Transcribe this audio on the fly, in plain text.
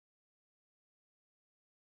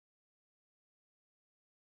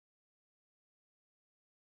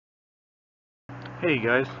Hey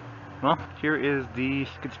guys, well, here is the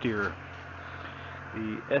skid steer,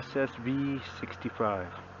 the ssv65.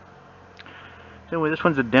 So anyway, this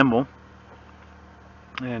one's a demo,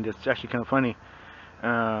 and it's actually kind of funny.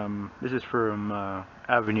 This is from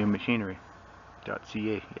Avenue Machinery.ca.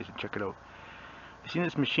 You guys can check it out. I seen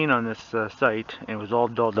this machine on this site, and it was all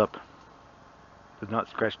dulled up. It was not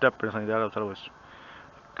scratched up or anything like that. I thought it was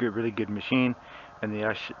a good, really good machine, and they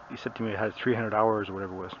said to me it has 300 hours or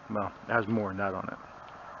whatever it was. Well, it has more than that on it.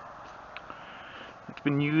 It's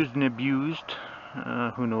been used and abused.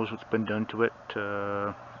 Who knows what's been done to it?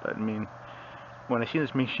 But I mean, when I seen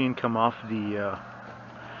this machine come off the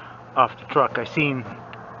truck, I seen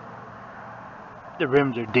the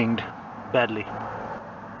rims are dinged badly.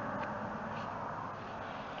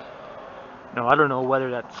 Now I don't know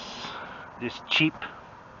whether that's just cheap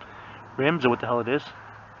rims or what the hell it is.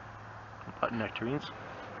 Button nectarines.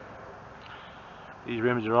 These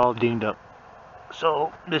rims are all dinged up.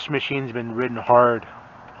 So this machine's been ridden hard.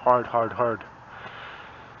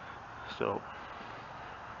 So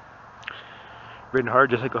ridden hard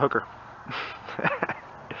just like a hooker.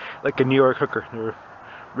 Like a New York hooker. They're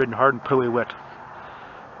ridden hard and put away wet.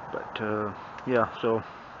 But yeah, so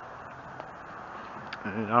I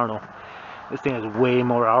don't know. This thing has way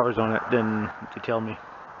more hours on it than they tell me.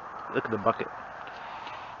 Look at the bucket.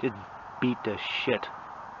 Just beat the shit.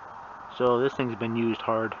 So this thing's been used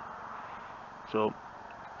hard. So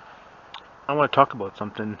I want to talk about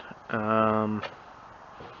something. Now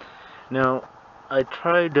I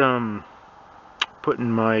tried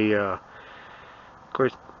putting my of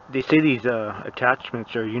course they say these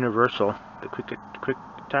attachments are universal, the quick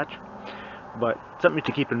attach, but something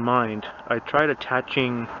to keep in mind. I tried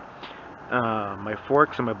attaching my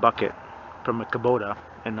forks and my bucket from my Kubota,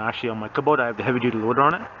 and actually on my Kubota I have the heavy duty loader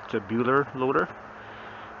on it. It's a Bueller loader,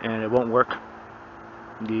 and it won't work.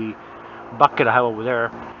 The bucket I have over there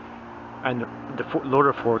and the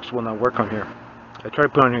loader forks will not work on here. I tried to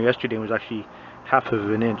put on here yesterday and it was actually half of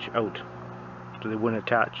an inch out, so they wouldn't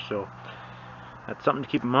attach. So that's something to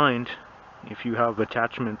keep in mind if you have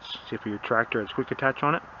attachments. Say for your tractor has quick attach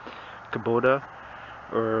on it, Kubota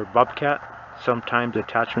or Bobcat, sometimes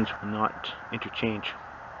attachments will not interchange.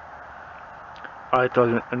 I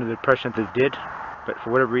thought under the impression that they did, but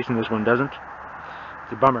for whatever reason this one doesn't.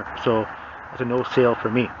 It's a bummer. So it's a no sale for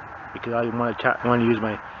me because I want to use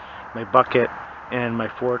my bucket and my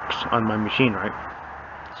forks on my machine, right?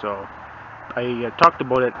 So I talked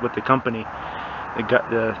about it with the company,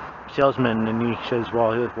 the salesman, and he says,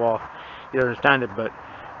 well, you don't understand it, but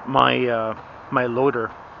my my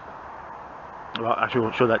loader. Well, actually,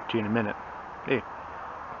 we'll show that to you in a minute. Hey,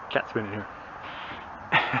 cat's been in here.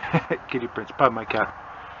 Kitty prints, probably my cat.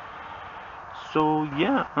 So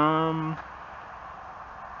yeah,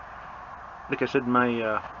 like I said,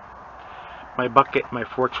 my bucket, my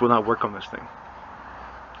forks will not work on this thing.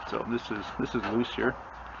 So this is loose here.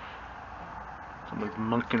 Someone's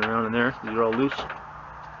monkeying around in there. These are all loose.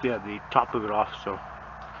 Yeah, the top of it off. So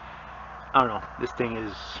I don't know. This thing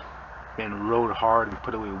has been rode hard and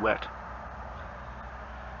put away wet.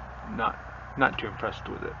 Not too impressed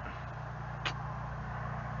with it.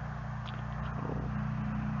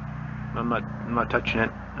 So I'm not touching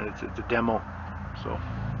it. It's a demo. So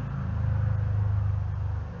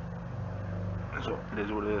it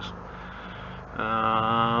is what it is.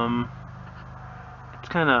 It's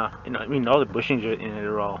kind of, I mean, all the bushings in it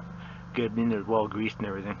are all good, and they're well greased and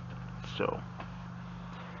everything. So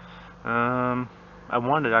I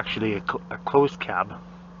wanted actually a closed cab.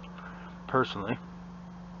 Personally,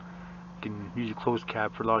 you can use a closed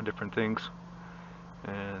cab for a lot of different things,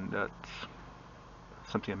 and that's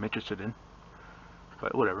something I'm interested in.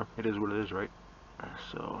 But whatever, it is what it is, right?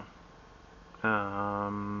 So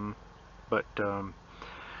but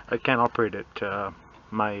I can't operate it. I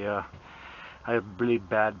have really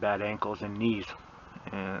bad ankles and knees,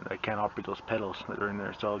 and I can't operate those pedals that are in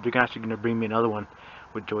there. So they're actually going to bring me another one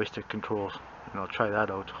with joystick controls, and I'll try that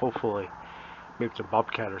out. Hopefully, maybe it's a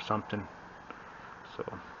Bobcat or something. So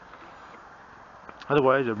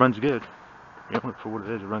otherwise, it runs good. For what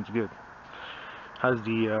it is, it runs good. It has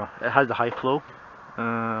the high flow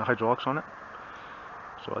hydraulics on it,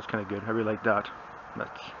 so that's kind of good. I really like that.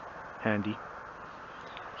 That's handy.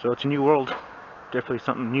 So it's a new world. Definitely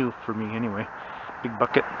something new for me anyway. Big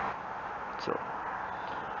bucket. So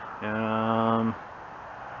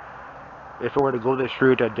if I were to go this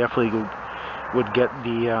route, I definitely would get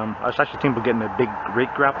the I was actually thinking about getting a big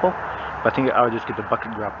rake grapple, but I think I would just get the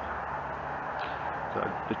bucket grapple. So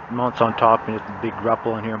it mounts on top and it's a big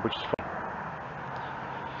grapple in here, which is fun.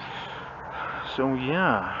 So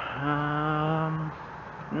yeah,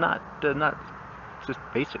 not just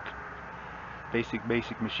basic. basic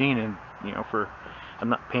machine, and you know, for I'm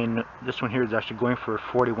not paying. This one here is actually going for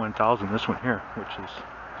 41,000. This one here, which is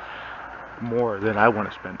more than I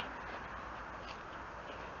want to spend.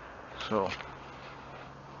 So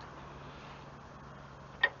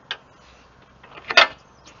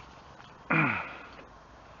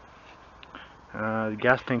the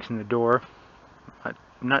gas tank's in the door. I'm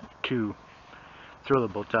not too thrilled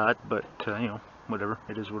about that, but you know, whatever.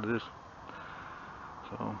 It is what it is.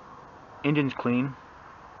 So engine's clean,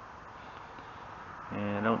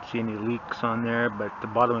 and I don't see any leaks on there, but the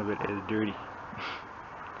bottom of it is dirty.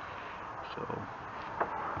 So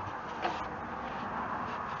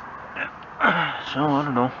I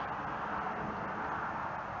don't know.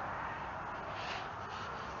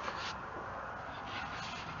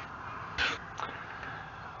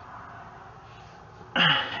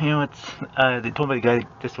 You know, it's they told me the guy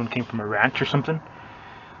this one came from a ranch or something.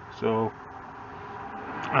 So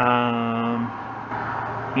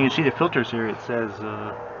you can see the filters here. It says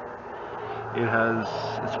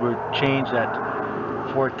it's were changed at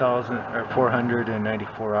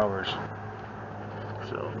 494 hours.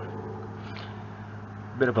 So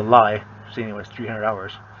a bit of a lie, saying it was 300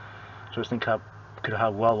 hours. So this thing could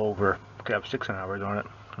have well over, could have 600 hours on it.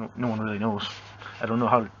 No one really knows. I don't know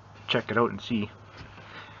how to check it out and see.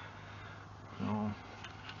 So, you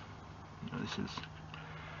know, this is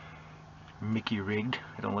Mickey rigged.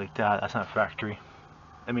 I don't like that. That's not factory.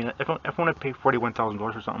 I mean, if I want to pay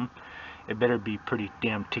 $41,000 for something, it better be pretty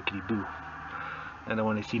damn tickety boo. I don't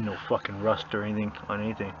want to see no fucking rust or anything on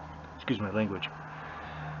anything. Excuse my language.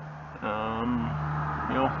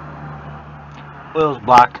 You know, oil's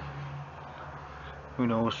black. Who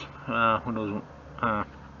knows? Who knows?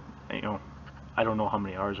 You know, I don't know how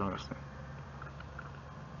many hours on this thing.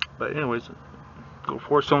 But anyways, go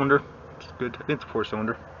 4-cylinder. It's good. I think it's a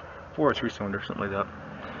 4-cylinder, 4 or 3-cylinder, something like that.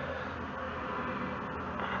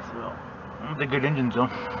 So they're good engines though.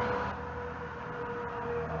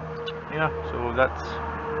 Yeah. So that's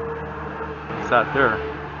that there.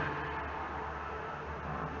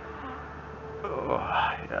 Oh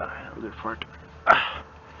yeah, a good fart.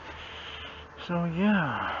 So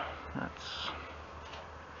yeah, that's.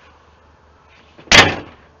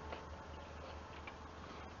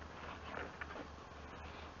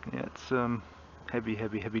 Yeah, it's heavy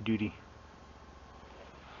duty.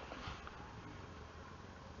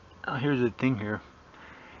 Here's the thing here.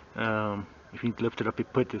 If you lift it up, you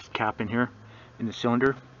put this cap in here in the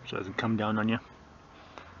cylinder, so it doesn't come down on you.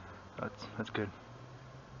 That's good.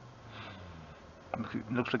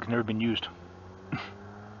 It looks like it's never been used.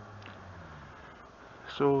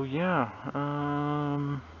 So yeah,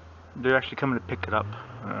 they're actually coming to pick it up.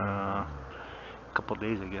 A couple of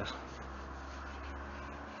days, I guess.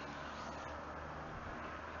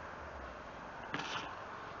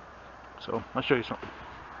 So I'll show you something.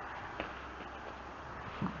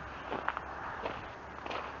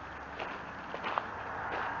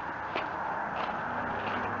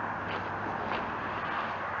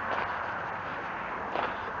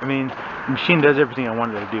 I mean, the machine does everything I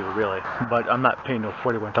wanted to do, really, but I'm not paying no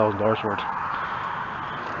 $41,000 for it.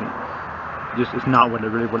 Just it's not what I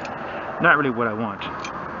really want. Not really what I want.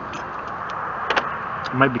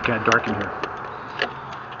 It might be kind of dark in here.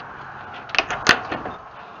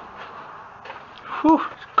 Whew,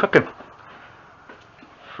 it's cooking.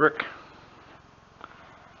 Frick.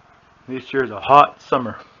 This year is a hot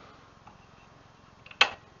summer.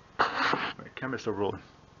 My camera's still rolling.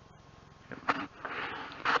 Yep.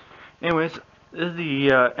 Anyways, this is the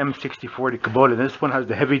M6040 Kubota. This one has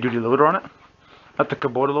the heavy duty loader on it. Not the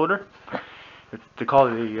Kubota loader. They call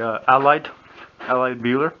it the Allied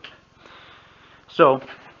Bueller. So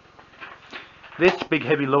this big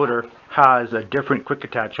heavy loader has a different quick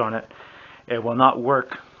attach on it. It will not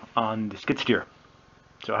work on the skid steer.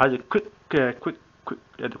 So it has a quick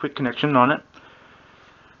connection on it,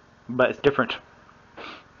 but it's different.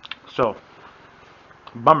 So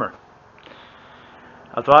bummer.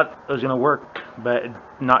 I thought it was gonna work, but it's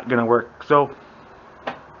not gonna work. So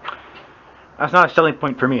that's not a selling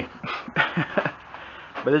point for me.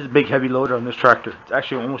 But this is a big heavy loader on this tractor. It's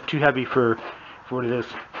actually almost too heavy for what it is.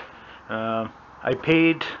 I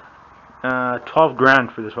paid 12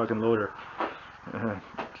 grand for this fucking loader.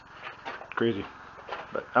 Crazy.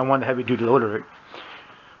 But I want a heavy duty loader, right?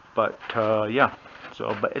 But yeah.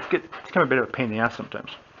 So, but it's kind of a bit of a pain in the ass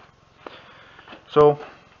sometimes. So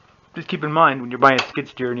just keep in mind when you're buying a skid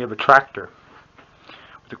steer and you have a tractor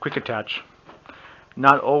with a quick attach,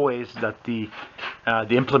 not always that the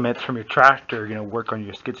implements from your tractor are going to work on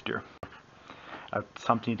your skid steer. That's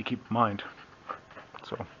something you need to keep in mind.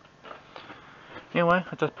 So Anyway,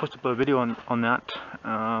 I just posted up a video on that.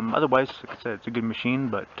 Otherwise, like I said, it's a good machine,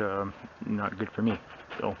 but not good for me.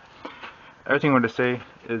 So everything I want to say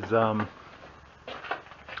is I'm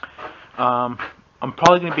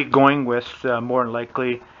probably going to be going with more than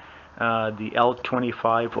likely the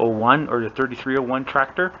L2501 or the 3301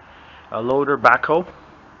 tractor, a loader, backhoe,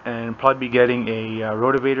 and probably be getting a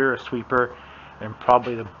rotavator, a sweeper, and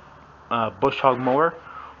probably the bush hog mower,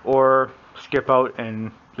 or skip out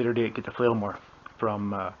and later date get the flail mower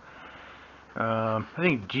from I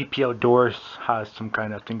think GP Outdoors has some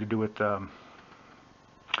kind of thing to do with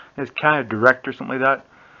it's kind of direct or something like that.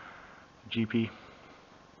 GP,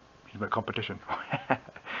 he's my competition.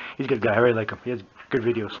 He's a good guy. I really like him. He has good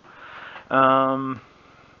videos.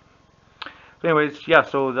 Anyways, yeah.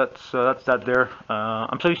 So that's that there.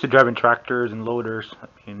 I'm so used to driving tractors and loaders. I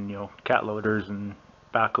mean, you know, cat loaders and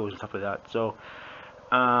backhoes and stuff like that. So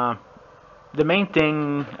the main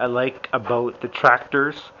thing I like about the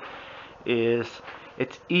tractors is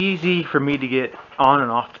it's easy for me to get on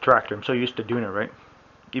and off the tractor. I'm so used to doing it, right?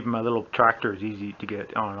 Even my little tractor is easy to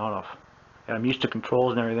get on and off. And I'm used to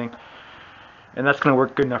controls and everything. And that's going to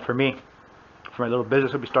work good enough for me. For my little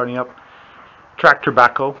business I'll be starting up. Tractor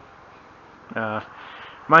backhoe.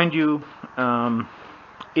 Mind you,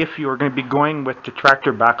 if you're going to be going with the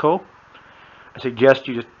tractor backhoe, I suggest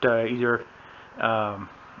you just either...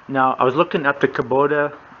 now, I was looking at the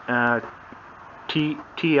Kubota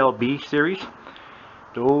TLB series.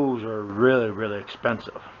 Those are really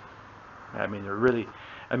expensive. I mean, they're really...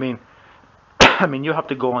 I mean, you'll have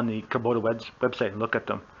to go on the Kubota website and look at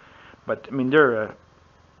them. But, I mean, they're a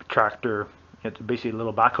tractor. It's basically a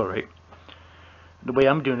little backhoe, right? The way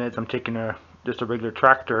I'm doing it is I'm taking just a regular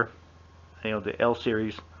tractor, you know, the L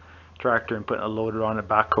series tractor, and putting a loader on, a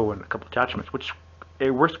backhoe, and a couple attachments, which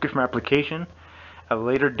it works good for my application. At a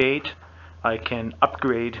later date, I can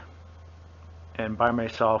upgrade and buy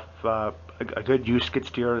myself a good used skid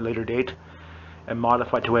steer at a later date and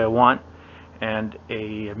modify it the way I want, and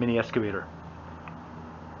a mini excavator.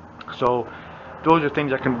 So those are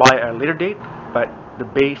things I can buy at a later date, but the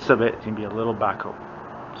base of it can be a little backhoe.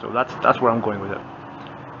 So that's where I'm going with it.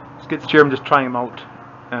 Skid steer, I'm just trying them out,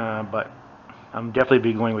 but I'm definitely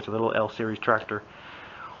be going with a little L series tractor.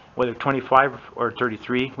 Whether 25 or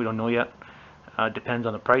 33, we don't know yet. Depends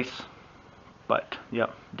on the price, but yeah,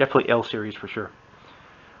 definitely L series for sure.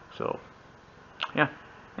 So yeah.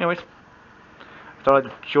 Anyways, I thought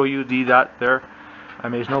I'd show you that there. I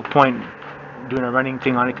mean, there's no point doing a running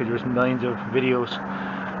thing on it because there's millions of videos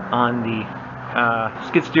on the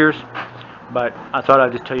skid steers. But I thought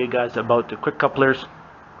I'd just tell you guys about the quick couplers.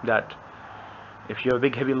 That if you have a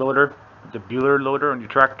big heavy loader, the Bueller loader on your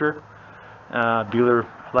tractor, light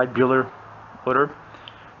Bueller loader,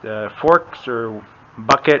 the forks or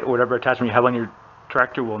bucket or whatever attachment you have on your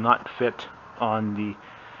tractor will not fit on the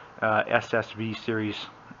ssv series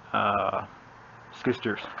skid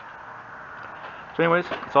steers. So anyways,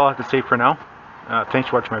 that's all I have to say for now. Thanks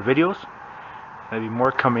for watching my videos. There'll be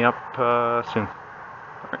more coming up soon.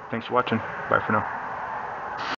 Alright, thanks for watching. Bye for now.